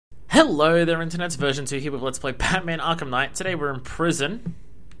Hello there, Internet's version 2 here with Let's Play Batman Arkham Knight. Today we're in prison.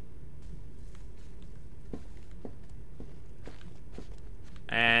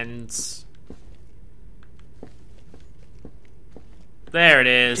 And... there it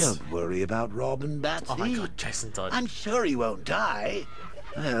is. Don't worry about Robin, Batsy. Oh my god, Jason Todd. I'm sure he won't die.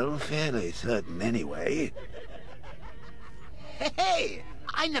 Well, fairly certain anyway. Hey,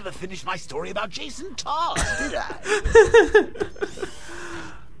 I never finished my story about Jason Todd, did I?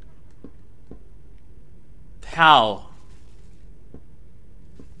 How?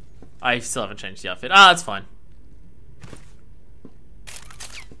 I still haven't changed the outfit. Ah, that's fine.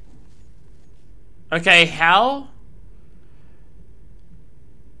 Okay, how?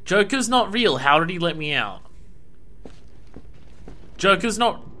 Joker's not real. How did he let me out? Joker's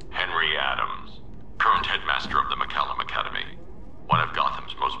not... Henry Adams, current headmaster of the McCallum Academy, one of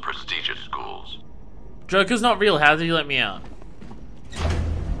Gotham's most prestigious schools. Joker's not real. How did he let me out?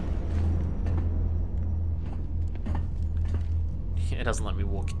 It doesn't let me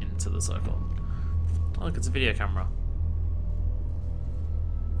walk into the circle. Oh, look, it's a video camera.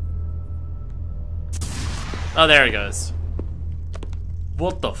 Oh, there he goes.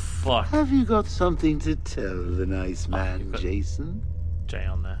 What the fuck? Have you got something to tell the nice man, Jason? J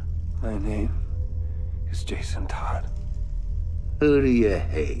on there. My name is Jason Todd. Who do you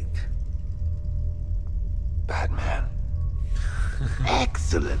hate? Batman.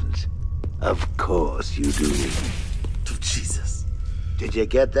 Excellent. Of course you do. Oh, Jesus. Did you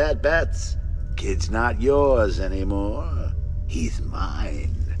get that, Bats? Kid's not yours anymore. He's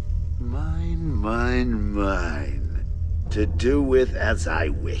mine. Mine, mine, mine. To do with as I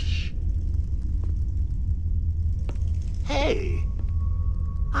wish. Hey,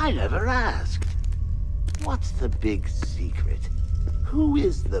 I never asked. What's the big secret? Who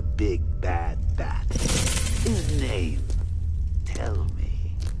is the big bad bat? His name. Tell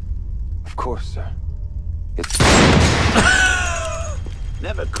me. Of course, sir. It's...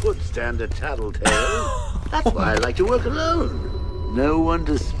 Never could stand a tattletale. That's why I like to work alone. No one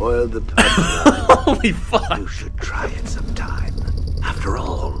to spoil the punchline. Holy fuck. You should try it sometime. After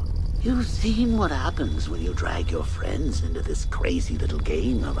all, you've seen what happens when you drag your friends into this crazy little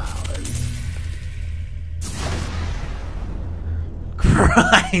game of ours.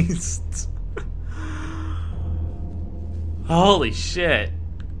 Christ. Holy shit.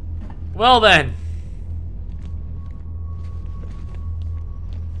 Well then.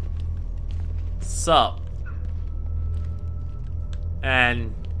 Sup.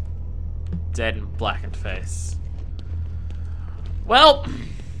 And dead and blackened face. Well,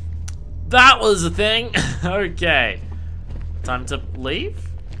 that was a thing. Okay. Time to leave?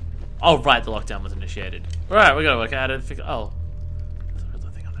 Oh, right, the lockdown was initiated. Alright, we gotta work out how to figure. Oh.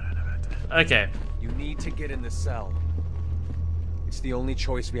 Okay. You need to get in the cell. It's the only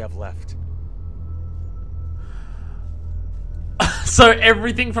choice we have left. So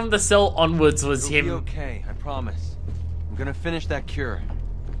everything from the cell onwards was It'll him. be okay, I promise. I'm gonna finish that cure.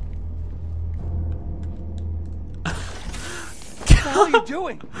 What the hell are you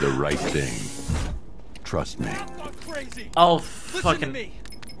doing? The right thing. Trust me. I'm not crazy. Oh, Listen fucking. to me.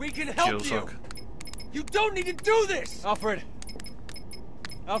 We can help you. Suck. You don't need to do this. Alfred.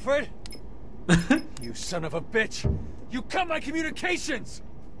 Alfred. You son of a bitch. You cut my communications.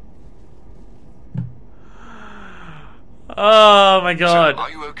 Oh my god. Sir, are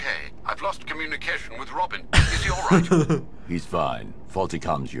you okay? I've lost communication with Robin. Is he alright? He's fine. Faulty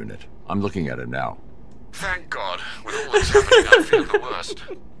comms unit. I'm looking at him now. Thank God. With all that's happening, I feel the worst.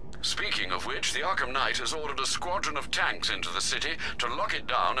 Speaking of which, the Arkham Knight has ordered a squadron of tanks into the city to lock it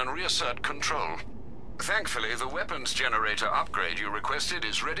down and reassert control. Thankfully, the weapons generator upgrade you requested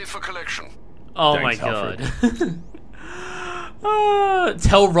is ready for collection. Oh Thanks, my god.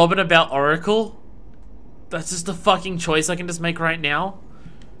 Tell Robin about Oracle? That's just a fucking choice I can just make right now?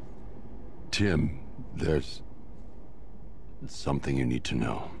 Tim, there's something you need to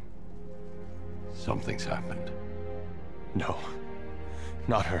know. Something's happened. No.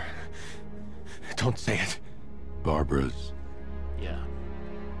 Not her. Don't say it. Barbara's... Yeah.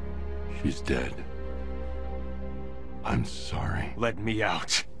 she's dead. I'm sorry. Let me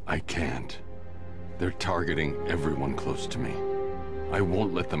out. I can't. They're targeting everyone close to me. I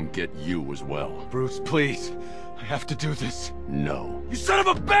won't let them get you as well. Bruce, please. I have to do this. No. You son of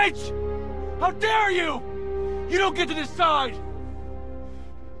a bitch! How dare you! You don't get to decide!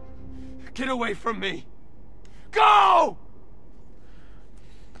 Get away from me! Go!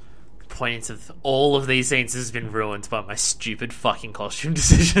 The point of all of these scenes has been ruined by my stupid fucking costume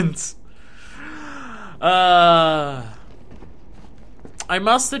decisions. I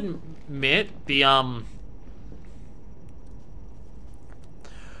must admit, the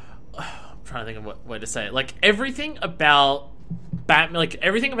trying to think of what way to say it. Like, everything about Batman, like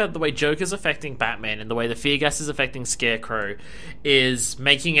everything about the way Joker's affecting Batman and the way the fear gas is affecting Scarecrow is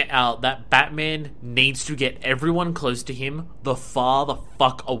making it out that Batman needs to get everyone close to him the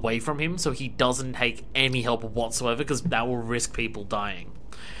fuck away from him so he doesn't take any help whatsoever, because that will risk people dying.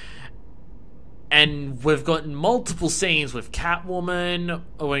 And we've gotten multiple scenes with Catwoman,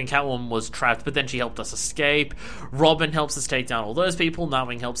 when Catwoman was trapped, but then she helped us escape. Robin helps us take down all those people.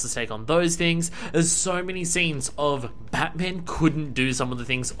 Nightwing helps us take on those things. There's so many scenes of Batman couldn't do some of the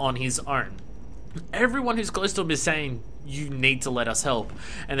things on his own. Everyone who's close to him is saying, you need to let us help.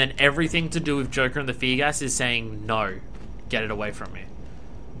 And then everything to do with Joker and the fear gas is saying, no, get it away from me.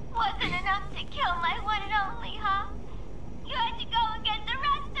 Wasn't enough to kill my one and only, huh? You had to go and get the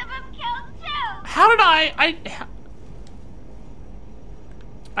rest of them killed too. How did I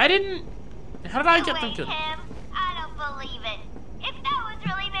didn't... How did I get them killed? Him? I don't believe it. If that was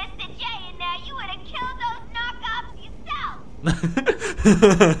really Mr. J in there, you would have killed those knockoffs yourself.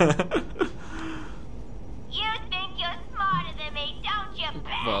 You think you're smarter than me, don't you,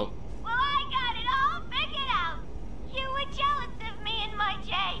 Ben? Well, I got it all figured out. You were jealous of me and my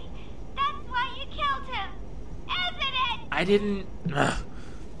J. That's why you killed him, isn't it? I didn't...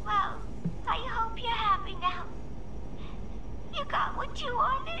 Well, I hope you're happy now. You got what you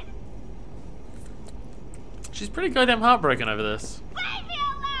wanted. She's pretty goddamn heartbroken over this. Leave me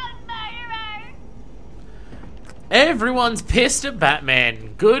alone, murderer! Everyone's pissed at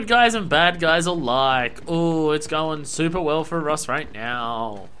Batman. Good guys and bad guys alike. Oh, it's going super well for us right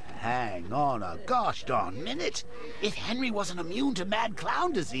now. Hang on a gosh darn minute. If Henry wasn't immune to mad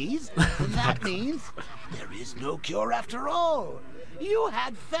clown disease, then that means there is no cure after all. You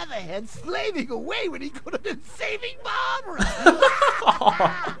had Featherhead slaving away when he could have been saving Barbara.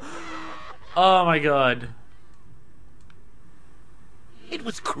 Oh my god. It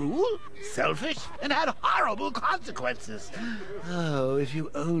was cruel, selfish, and had horrible consequences. Oh, if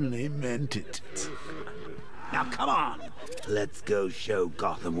you only meant it. Now come on, let's go show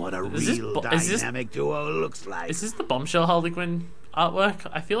Gotham what a real dynamic duo looks like. Is this the Bombshell Harley Quinn artwork?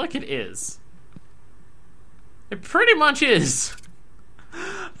 I feel like it is. It pretty much is.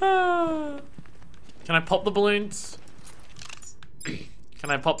 Can I pop the balloons? Can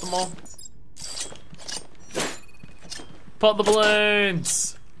I pop them all? Pop the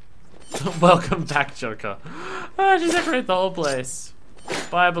balloons! Welcome back, Joker. Oh, she's decorated the whole place.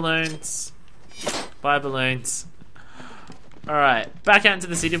 Bye, balloons. Bye, balloons. Alright, back out into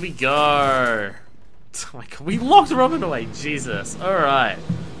the city we go. Oh my god, we locked Robin away, Jesus. Alright.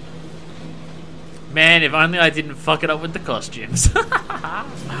 Man, if only I didn't fuck it up with the costumes.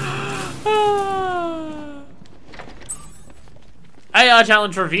 AR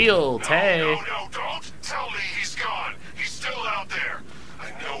challenge revealed, hey. No, don't tell me he's gone. He's still out there. I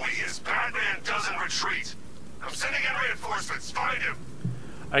know he is. Batman doesn't retreat. I'm sending in reinforcements. Find him.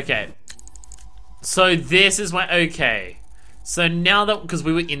 Okay. So this is my... Okay. So now that... Because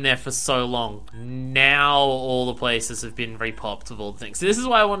we were in there for so long. Now all the places have been repopped with all the things. So this is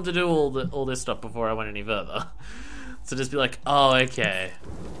why I wanted to do all this stuff before I went any further. So just be like, oh, okay.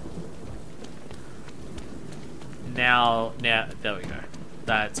 Now, there we go.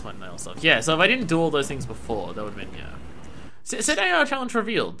 That's when they'll stuff. Yeah, so if I didn't do all those things before, that would have been, yeah. So it said AR challenge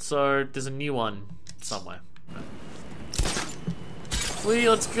revealed, so there's a new one somewhere.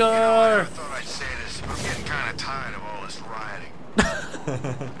 Let's go! I thought I'd say this, but I'm getting kind of tired of all this rioting.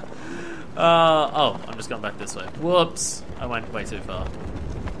 Oh, I'm just going back this way. Whoops! I went way too far.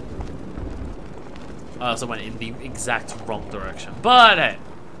 I also went in the exact wrong direction. But hey!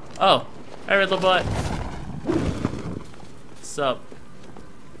 Oh, hey Riddler butt. What's up?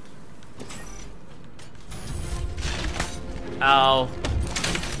 Ow.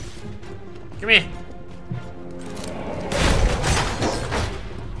 Come here.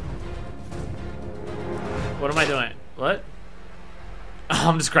 What am I doing? What?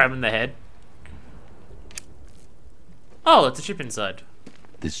 I'm just grabbing the head. Oh, it's a chip inside.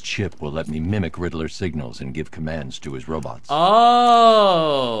 This chip will let me mimic Riddler's signals and give commands to his robots.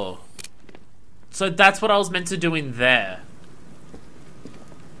 Oh. So that's what I was meant to do in there.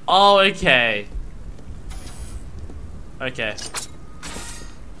 Oh, okay. Okay.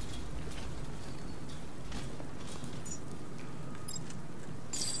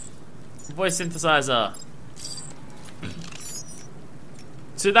 Voice synthesizer.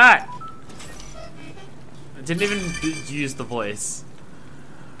 To that. I didn't even use the voice.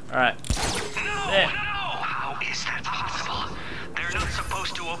 Alright. There. How is that possible? They're not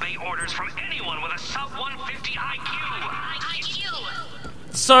supposed to obey orders from anyone with a sub-150 IQ.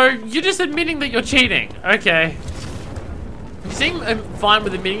 So, you're just admitting that you're cheating. Okay. seem fine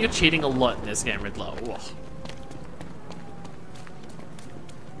with admitting you're cheating a lot in this game, Riddler. Alright,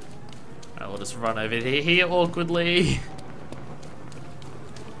 we'll just run over here awkwardly.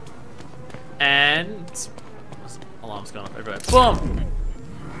 And... alarm's gone off everywhere. Boom!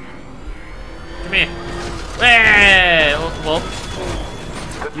 Come here. Hey! Well...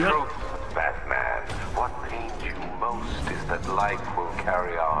 The truth, Batman. What pains you most is that life will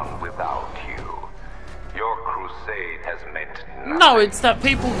carry on without you. Your crusade has meant nothing. No, it's that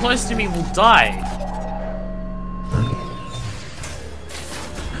people close to me will die.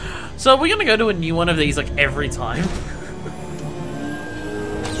 So we're gonna go to a new one of these like every time.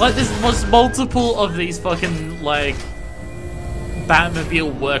 Like there's multiple of these fucking like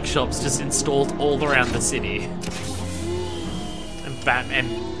Batmobile workshops just installed all around the city. And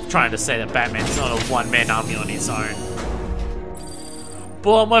Batman trying to say that Batman's not a one-man army on his own.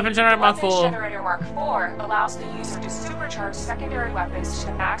 Boom, weapon generator Mark 4. Weapon generator Mark 4 allows the user to supercharge secondary weapons to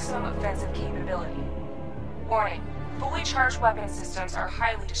the maximum offensive capability. Warning, fully charged weapon systems are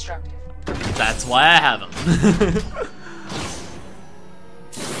highly destructive. That's why I have them.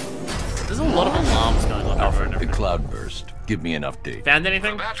 There's a lot of alarms going on over and over. The cloudburst. Give me an update. Found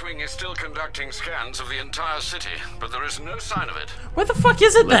anything? The Batwing is still conducting scans of the entire city, but there is no sign of it. Where the fuck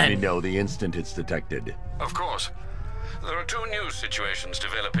is it Let then? me know the instant it's detected. Of course. There are two new situations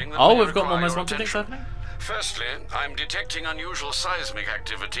developing that Oh, may we've got require almost your one things attention. happening? Firstly, I'm detecting unusual seismic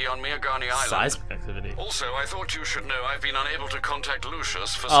activity on Miagani Island. Seismic activity. Also, I thought you should know I've been unable to contact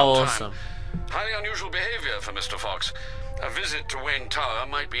Lucius for some Oh, time. awesome. Highly unusual behavior for Mr. Fox. A visit to Wayne Tower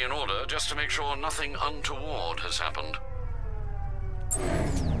might be in order just to make sure nothing untoward has happened.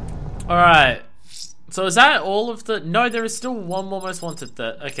 Alright. So is that all of the... No, there is still one more most wanted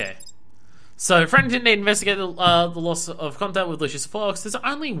there. Okay. So, friend didn't need to investigate the loss of contact with Lucius Fox. There's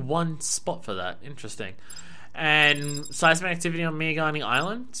only one spot for that. Interesting. And seismic activity on Miagani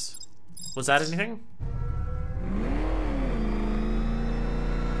Island? Was that anything?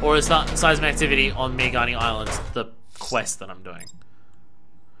 Or is that seismic activity on Miagani Island the quest that I'm doing?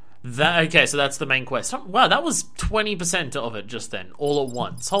 That okay, so that's the main quest. Wow, that was 20% of it just then, all at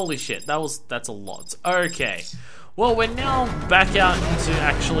once. Holy shit, that's a lot. Okay. Well, we're now back out into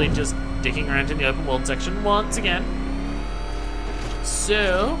actually just dicking around in the open world section once again.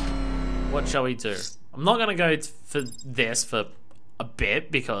 So, what shall we do? I'm not gonna go for this for a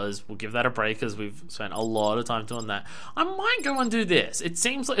bit because we'll give that a break because we've spent a lot of time doing that. I might go and do this. It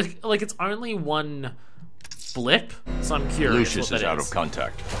seems like it's only one blip, so I'm curious. Lucius is out of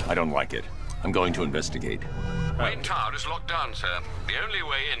contact. I don't like it. I'm going to investigate. Wayne Tower is locked down, sir. The only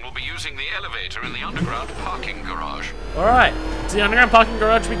way in will be using the elevator in the underground parking garage. Alright, to the underground parking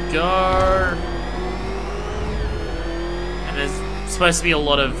garage we go. And there's supposed to be a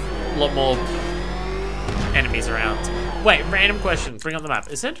lot more enemies around. Wait, random question. Bring up the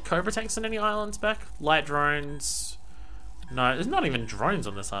map. Is there Cobra tanks on any islands back? Light drones? No, there's not even drones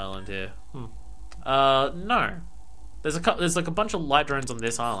on this island here. No. There's like a bunch of light drones on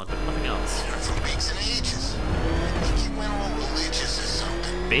this island, but nothing else.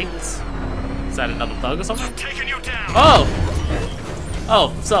 Beats? Is that another thug or something? Taking you down. Oh!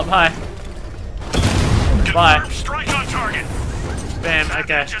 Oh, what's up? Hi. Bye. Strike on target. Bam,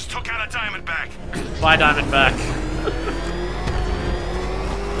 okay. Just took out a Diamondback. Bye, Diamondback.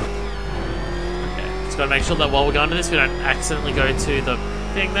 Okay, just gotta make sure that while we're going to this, we don't accidentally go to the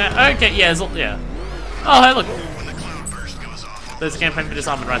thing there. Okay, yeah, yeah. Oh, hey, look. There's a campaign for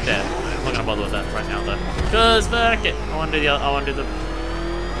disarmament right there. I'm not gonna bother with that right now, though. Cause fuck it. I want to do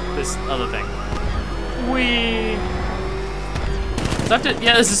this other thing. Whee!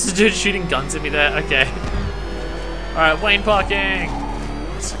 Yeah, this is a dude shooting guns at me there. Okay. Alright, Wayne parking!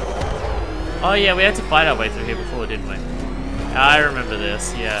 Oh yeah, we had to fight our way through here before, didn't we? I remember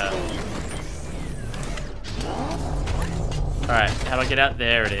this, yeah. Alright, how do I get out?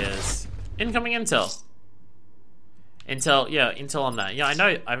 There it is. Incoming intel. Intel, yeah, intel on that. Yeah, I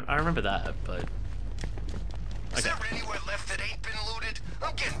know, I remember that, but... Okay. Is there anywhere left that ain't been looted?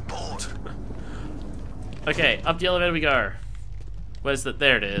 I'm getting bored. Okay, up the elevator we go. Where's the...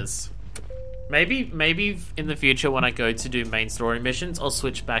 There it is. Maybe in the future when I go to do main story missions, I'll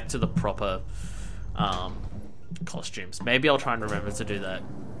switch back to the proper costumes. Maybe I'll try and remember to do that.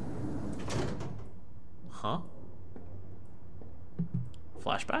 Huh?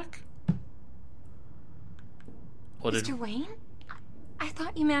 Flashback? What did... Mr. Wayne? I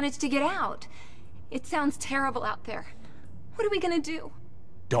thought you managed to get out. It sounds terrible out there. What are we gonna do?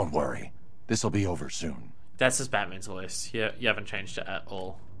 Don't worry. This'll be over soon. That's just Batman's voice. Yeah, you haven't changed it at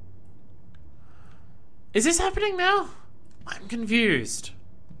all. Is this happening now? I'm confused.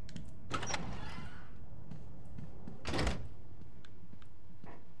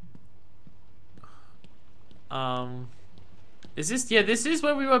 Is this... Yeah, this is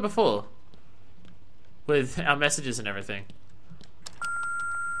where we were before. With our messages and everything.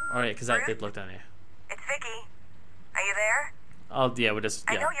 Alright, because that did look down here. It's Vicky. Are you there? Oh, yeah, we're just...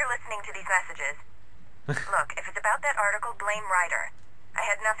 Yeah. I know you're listening to these messages. Look, if it's about that article, blame Ryder. I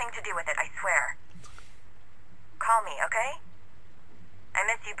had nothing to do with it, I swear. Call me, okay? I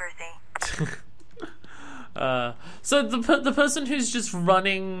miss you, Brucey. So the person who's just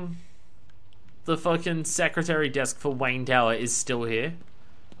running the fucking secretary desk for Wayne Tower is still here?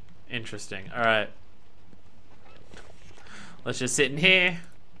 Interesting. Alright. Let's just sit in here.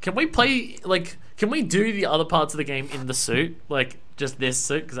 Can we play, like, can we do the other parts of the game in the suit? Like, just this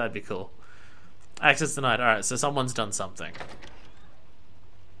suit? Because that'd be cool. Access denied. Alright, so someone's done something.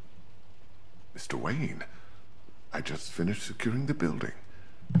 Mr. Wayne, I just finished securing the building.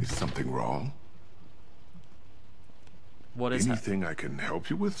 Is something wrong? What is anything I can help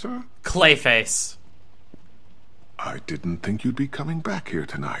you with, sir? Clayface. I didn't think you'd be coming back here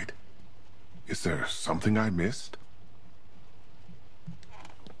tonight. Is there something I missed?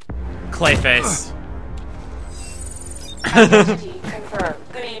 Clayface. Identity confirmed.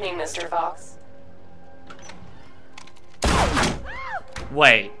 Good evening, Mr. Fox.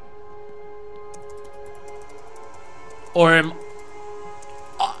 Wait. Or am...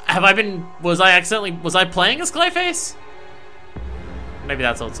 have I been... Was I playing as Clayface? Maybe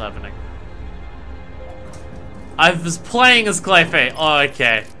that's what's happening. I was playing as Clayface. Oh,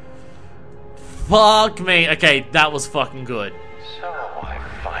 okay. Fuck me. Okay, that was fucking good. So I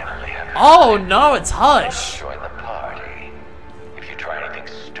finally have... Oh no, it's Hush. Join the party. If you try anything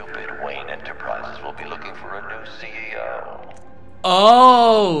stupid, Wayne Enterprises will be looking for a new CEO.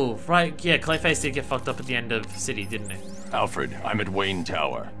 Oh, right. Yeah, Clayface did get fucked up at the end of City, didn't he? Alfred, I'm at Wayne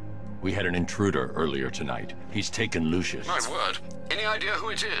Tower. We had an intruder earlier tonight. He's taken Lucius. My word. Any idea who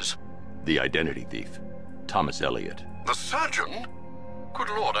it is? The identity thief. Thomas Elliot. The surgeon? Good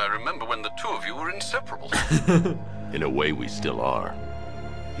lord, I remember when the two of you were inseparable. In a way, we still are.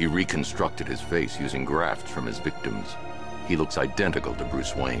 He reconstructed his face using grafts from his victims. He looks identical to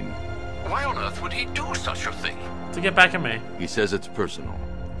Bruce Wayne. Why on earth would he do such a thing? To get back at me. He says it's personal.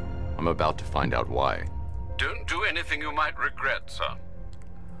 I'm about to find out why. Don't do anything you might regret, sir.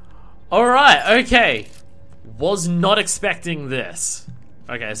 Alright, okay. Was not expecting this.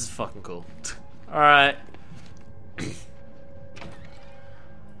 Okay, this is fucking cool. Alright.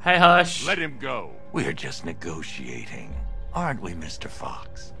 Hey, Hush. Let him go. We're just negotiating, aren't we, Mr.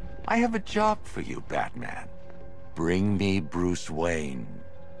 Fox? I have a job for you, Batman. Bring me Bruce Wayne,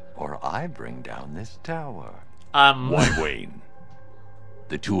 or I bring down this tower. Why Wayne?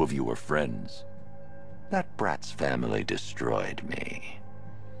 The two of you were friends. That brat's family destroyed me.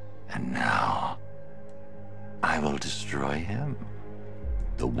 And now, I will destroy him.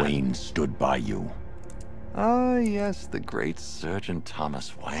 The Wayne stood by you. Ah, yes, the great Surgeon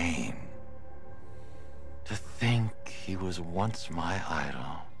Thomas Wayne. To think he was once my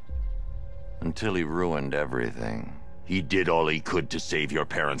idol. Until he ruined everything. He did all he could to save your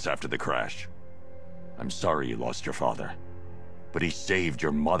parents after the crash. I'm sorry you lost your father. But he saved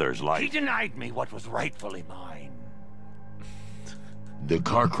your mother's life. He denied me what was rightfully mine. The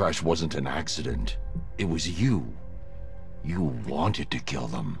car crash wasn't an accident. It was you. You wanted to kill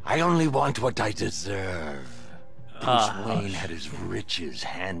them. I only want what I deserve. Bruce Wayne had his riches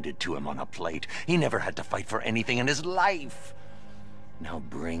handed to him on a plate. He never had to fight for anything in his life. Now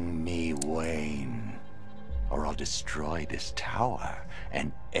bring me Wayne, or I'll destroy this tower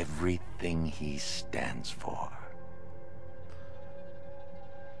and everything he stands for.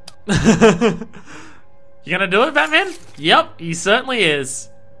 You gonna do it, Batman? Yep, he certainly is.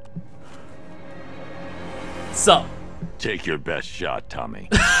 So. Take your best shot, Tommy.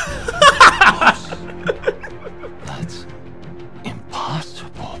 That's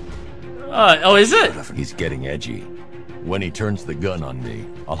impossible. Oh, is it? He's getting edgy. When he turns the gun on me,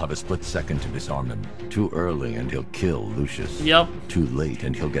 I'll have a split second to disarm him. Too early and he'll kill Lucius. Yep. Too late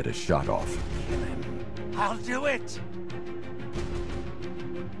and he'll get a shot off. I'll do it.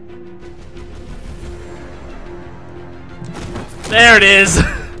 There it is.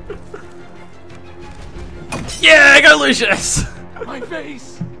 Yeah, go Lucius. My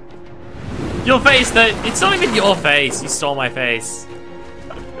face. Your face, though. It's not even your face. You stole my face.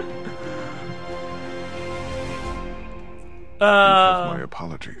 My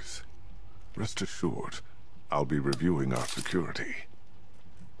apologies. Rest assured, I'll be reviewing our security.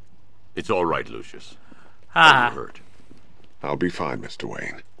 It's all right, Lucius. Ah. Are you hurt? I'll be fine, Mr.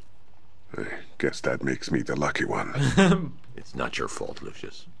 Wayne. I guess that makes me the lucky one. It's not your fault,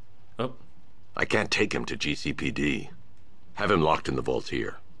 Lucius. Oh. I can't take him to GCPD. Have him locked in the vault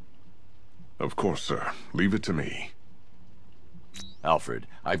here. Of course, sir. Leave it to me. Alfred,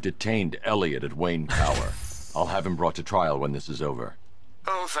 I've detained Elliot at Wayne Tower. I'll have him brought to trial when this is over.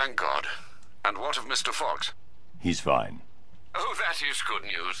 Oh, thank God. And what of Mr. Fox? He's fine. Oh, that is good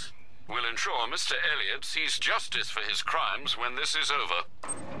news. We'll ensure Mr. Elliot sees justice for his crimes when this is over.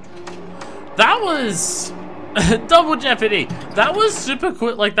 That was double jeopardy. That was super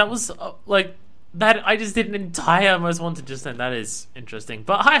quick. Like that was like that. I just did an entire most wanted just then. That is interesting.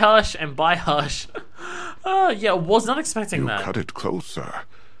 But hi Hush and bye Hush. Yeah, was not expecting that. You cut it close, sir.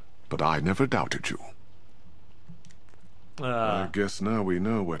 But I never doubted you. I guess now we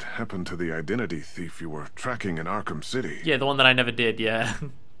know what happened to the identity thief you were tracking in Arkham City. Yeah, the one that I never did. Yeah.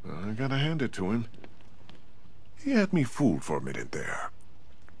 I gotta hand it to him. He had me fooled for a minute there.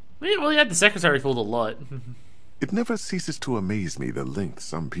 Well, he had the secretary fooled a lot. It never ceases to amaze me the length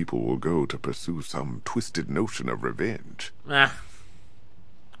some people will go to pursue some twisted notion of revenge.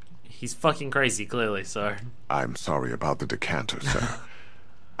 He's fucking crazy, clearly, so... I'm sorry about the decanter, sir.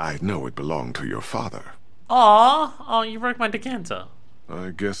 I know it belonged to your father. Oh, you broke my decanter.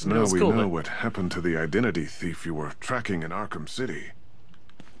 I guess now we know what happened to the identity thief you were tracking in Arkham City.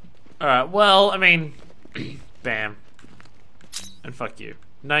 Alright, well, I mean... Bam. And fuck you.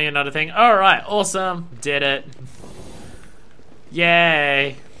 No, you're not a thing. Alright, awesome. Did it.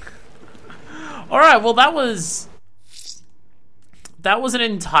 Yay. Alright, well that was an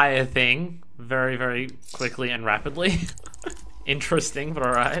entire thing. Very, very quickly and rapidly. Interesting, but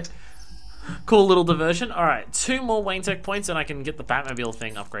alright. Cool little diversion. Alright, 2 more Wayne Tech points and I can get the Batmobile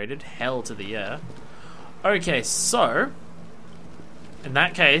thing upgraded. Hell to the yeah. Okay, so... in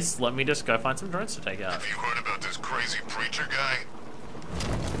that case, let me just go find some drones to take out. Have you heard about this crazy preacher guy?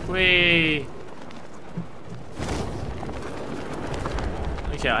 Whee!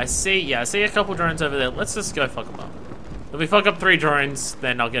 Okay, I see a couple drones over there. Let's just go fuck them up. If we fuck up 3 drones,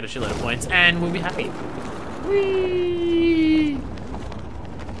 then I'll get a shitload of points, and we'll be happy. Whee!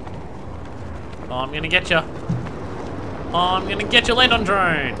 Oh, I'm gonna get ya. Oh, I'm gonna get you. Land on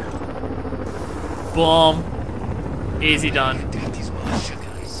drone. Boom. Easy done.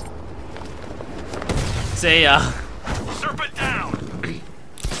 See ya. Serpent down.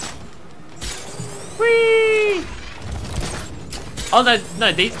 Whee! Oh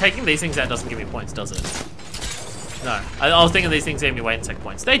no, taking these things out doesn't give me points, does it? No, I was thinking these things gave me Wayne Tech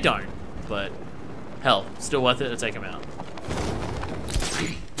points. They don't, but hell, still worth it to take them out.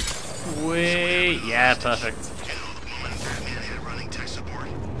 Whee! Yeah, perfect.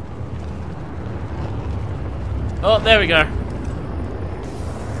 Oh, there we go.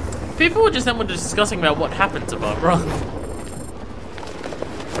 People were discussing about what happened to Barbara.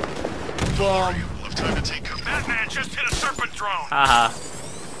 Boom. Batman just hit a serpent drone. Haha.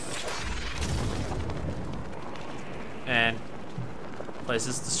 And place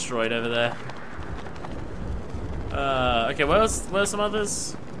is destroyed over there. Okay, where's some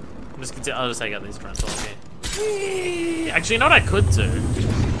others? I'll just take out these drones off here. Actually, you know what I could do?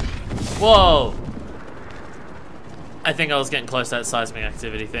 Whoa! I think I was getting close to that seismic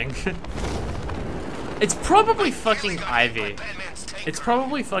activity thing. It's probably fucking Ivy. It's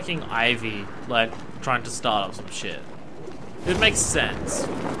probably fucking Ivy, like, trying to start up some shit. It makes sense.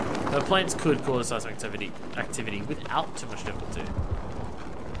 Her planes could cause seismic activity without too much difficulty.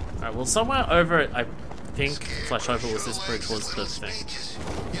 Alright, well, somewhere over it, I think, slash hope it was this bridge was the thing.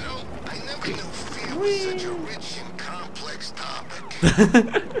 You know, I never knew fear was such a rich and complex topic.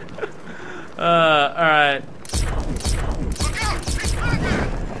 Alright. Look out! It's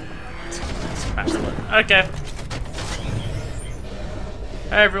Batman! Okay.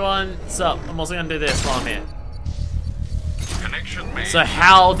 Hey everyone, what's up? I'm also gonna do this while I'm here. Connection made. So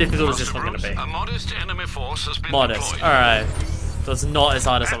how difficult is this one gonna be? A modest enemy force has been Modest, deployed. alright. So it's not as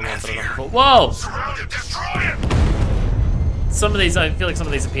hard as some of the ones that I've done before. Whoa! Surround it! Destroy it! Some of these, I feel like some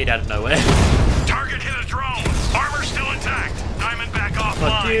of these appeared out of nowhere. Target hit a drone. Armor still intact. Diamond back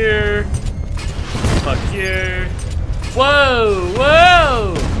offline. Fuck you. Fuck you. Whoa!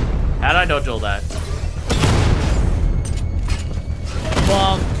 Whoa! How'd I dodge all that?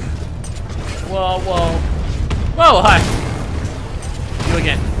 Bonk. Whoa, whoa. Whoa, hi. You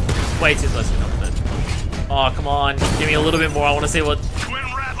again. Way too close to comfort. Oh, come on. Give me a little bit more. I want to see what... Twin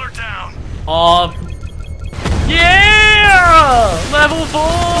Rattler down. Oh. Yeah! Level 4!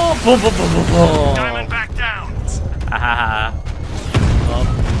 Boom, boom, boom, boom, boom. Diamond back down. Haha.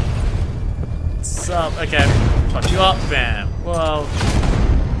 What's up? Okay. Fuck you up. Bam. Whoa.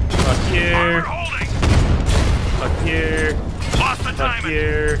 Fuck you. Armor holding. Fuck you. Lost the Fuck diamond.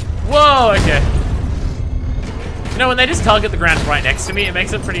 you. Whoa, okay. You know, when they just target the ground right next to me, it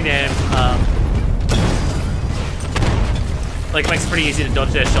makes it pretty damn, like, makes it pretty easy to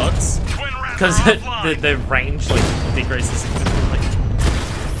dodge their shots. because the range like decreases significantly.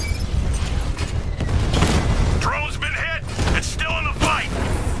 Drone's been hit. It's still in the fight.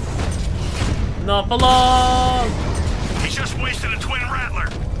 Not for long. He's just wasted a twin rattler.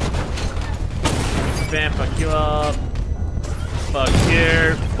 Bam, fuck you up. Fuck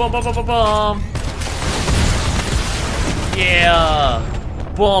you. Boom, boom, boom, boom, boom. Yeah.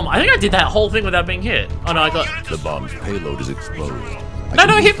 Boom. I think I did that whole thing without being hit. Oh no, I got... The bomb's payload is exposed. No,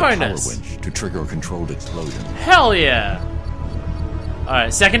 hit Power bonus. winch to trigger a controlled explosion. Hell yeah.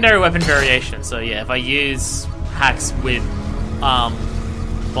 Alright, secondary weapon variation. So yeah, if I use hacks with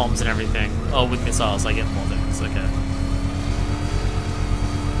bombs and everything, or with missiles, I get more things. Okay.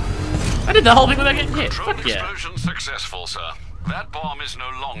 I did the whole thing without getting hit. Controlled Fuck yeah. explosion successful, sir. That bomb is no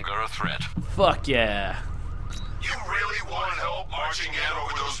longer a threat. Fuck yeah. You really want help marching in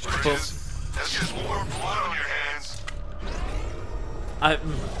over those bridges? That's just more blood on your hands.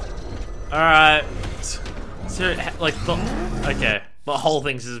 Alright. So, like, okay. The whole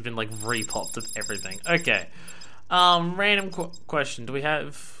thing's just been, like, re-popped of everything. Okay. Random question. Do we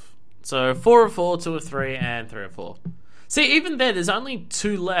have... So, 4 of 4, 2 of 3, and 3 of 4. See, even there's only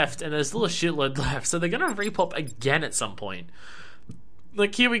 2 left, and there's still a shitload left, so they're gonna re-pop again at some point.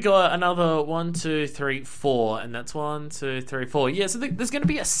 Like, here we got another 1, 2, 3, 4, and that's 1, 2, 3, 4. Yeah, so there's gonna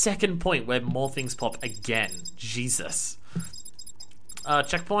be a second point where more things pop again. Jesus.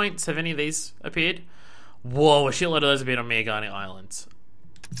 Checkpoints, have any of these appeared? Whoa, a shitload of those appeared on Miyagani Island.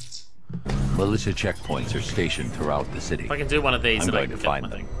 Militia checkpoints are stationed throughout the city. If I can do one of these, I'm then I going can to get find my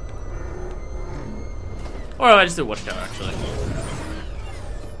them. thing. Or I just do a watchtower, actually.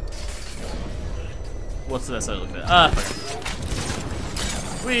 What's the best way to look at it? Fuck.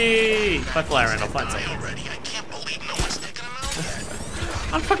 Whee! If I fly around, I'll find something.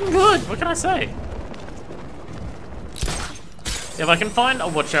 I'm fucking good! What can I say? If I can find a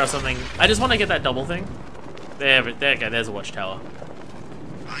watchtower or something, I just want to get that double thing. There we go, there's a watchtower.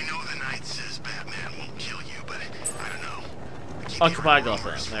 I know the knight says Batman won't kill you, but I don't know. Occupy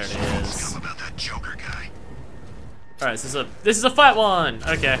Gotham, there it is. Scum about that Joker guy. Alright, this is a fight one!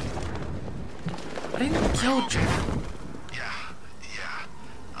 Okay. I didn't kill Joker. Yeah,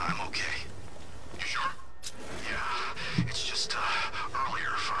 I'm okay. You sure? Yeah, it's just,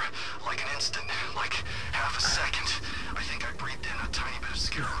 earlier for, like, an instant, like, half a second. I think I breathed in a tiny bit of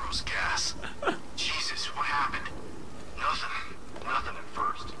Scarecrow's gas. Jesus, what happened? Nothing at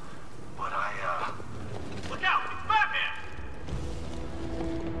first. But Look out, it's Batman!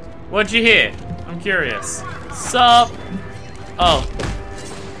 What'd you hear? I'm curious. Sup? Oh.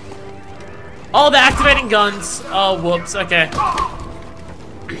 Oh, they're activating guns. Oh, whoops. Okay.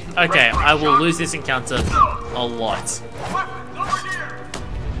 Okay, I will lose this encounter a lot.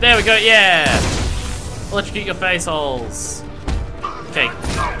 There we go, yeah! Electrocute your face holes. Okay.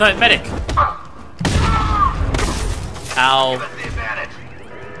 No, medic! Ow.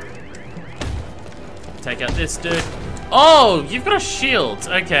 Take out this dude. Oh, you've got a shield.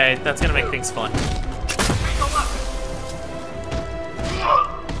 Okay, that's gonna make things fun.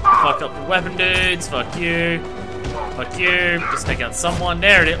 Fuck up the weapon dudes. Fuck you. Fuck you. Just take out someone.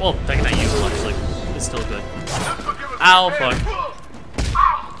 There it is. Oh, taking out you actually. It's still good. Ow, fuck.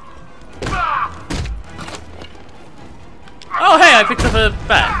 Oh, hey, I picked up a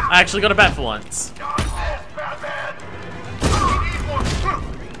bat. I actually got a bat for once.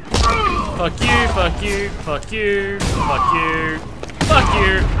 Fuck you, fuck you, fuck you, fuck you, fuck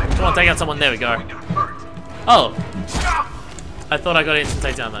you. Come on, take out someone. There we go. Oh. I thought I got an instant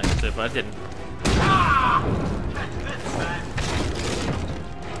takedown that too, but I didn't.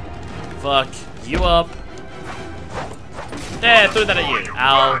 Fuck you up. There, threw that at you.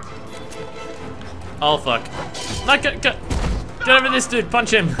 Ow. Oh, fuck. No, get over this dude.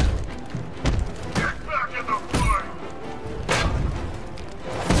 Punch him.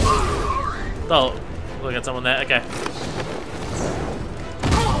 Oh, look at someone there. Okay.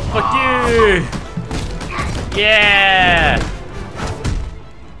 Fuck you. Yeah.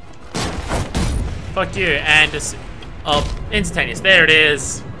 Fuck you. And just... Oh, instantaneous. There it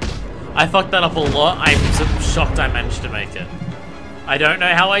is. I fucked that up a lot. I'm shocked I managed to make it. I don't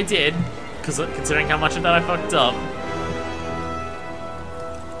know how I did, because considering how much of that I fucked up.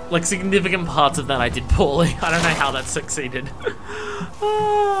 Like, significant parts of that I did poorly. I don't know how that succeeded.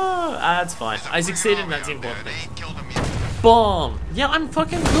 That's fine. I succeeded, and that's the important thing. Boom! Yeah, I'm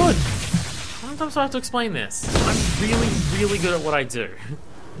fucking good. Sometimes I have to explain this. I'm really, really good at what I do.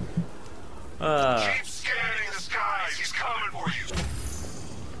 Keep scanning the skies. He's coming for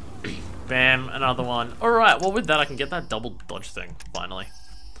you. Bam, another one. Alright, well with that I can get that double dodge thing, finally.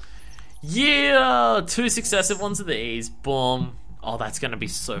 Yeah! 2 successive ones of these. Boom. Oh, that's gonna be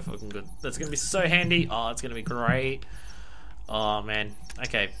so fucking good. That's gonna be so handy. Oh, it's gonna be great. Oh, man.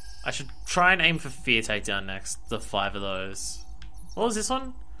 Okay. I should try and aim for fear takedown next. The 5 of those. What was this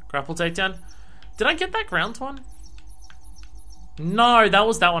one? Grapple takedown? Did I get that ground one? No, that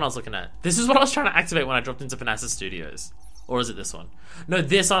was that one I was looking at. This is what I was trying to activate when I dropped into Panassa Studios. Or is it this one? No,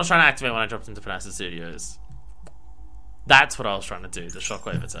 this one I was trying to activate when I dropped into Panassa Studios. That's what I was trying to do, the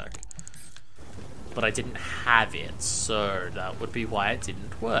shockwave attack. But I didn't have it, so that would be why it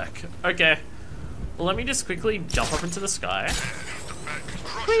didn't work. Okay. Well, let me just quickly jump up into the sky.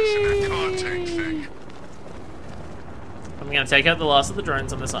 Whee! I'm gonna take out the last of the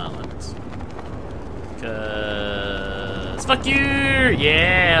drones on this island. Cause fuck you!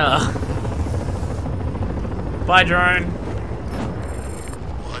 Yeah! Bye, drone.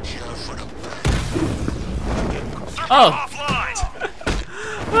 Oh!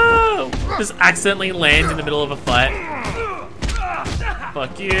 Oh! Just accidentally land in the middle of a fight.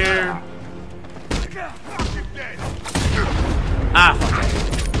 Fuck you. Ah,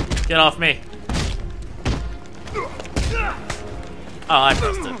 fuck. Get off me. Oh, I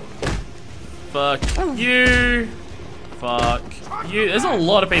pressed it. Fuck you. Fuck you. There's a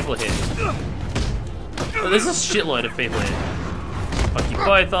lot of people here. There's a shitload of people here. Fuck you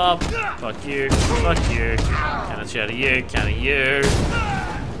both up. Fuck you. Fuck you. Counter shot of you. Counter you.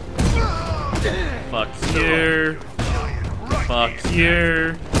 Fuck you. Fuck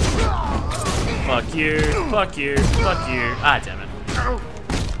you. Fuck you. Fuck you. Fuck you. Ah, damn it.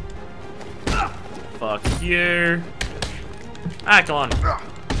 Fuck you. Ah, come on.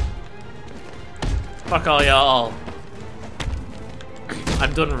 Fuck all y'all.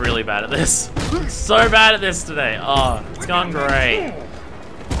 I'm doing really bad at this. So bad at this today. Oh, it's gone great.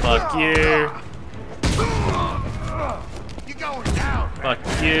 Fuck you. Fuck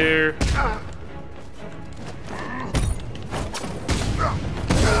you.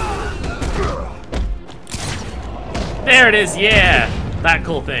 There it is, yeah! That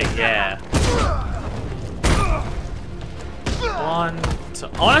cool thing, yeah. One, two.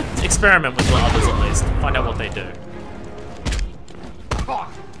 I want to experiment with the others at least. Find out what they do.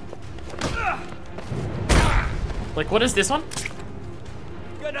 Like, what is this one?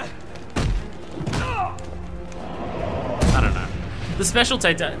 I don't know. The special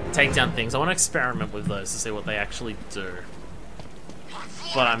takedown things, I want to experiment with those to see what they actually do.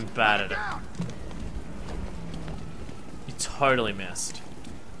 But I'm bad at it. You totally missed.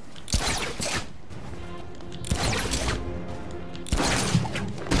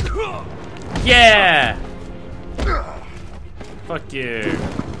 Yeah! Fuck you.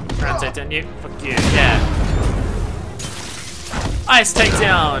 Ground takedown you. Fuck you. Yeah. Ice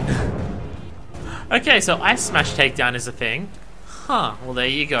takedown! Okay, so ice smash takedown is a thing. Huh, well there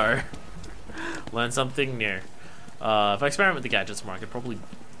you go. Learn something new. If I experiment with the gadgets more, I could probably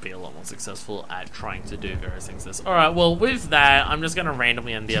be a lot more successful at trying to do various things this. Alright, well with that, I'm just gonna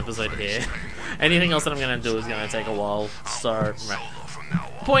randomly end the episode here. Anything else that I'm gonna do is gonna take a while, so...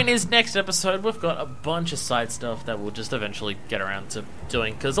 Point is, next episode, we've got a bunch of side stuff that we'll just eventually get around to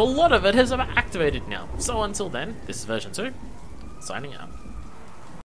doing, because a lot of it has activated now. So until then, this is version 2, signing out.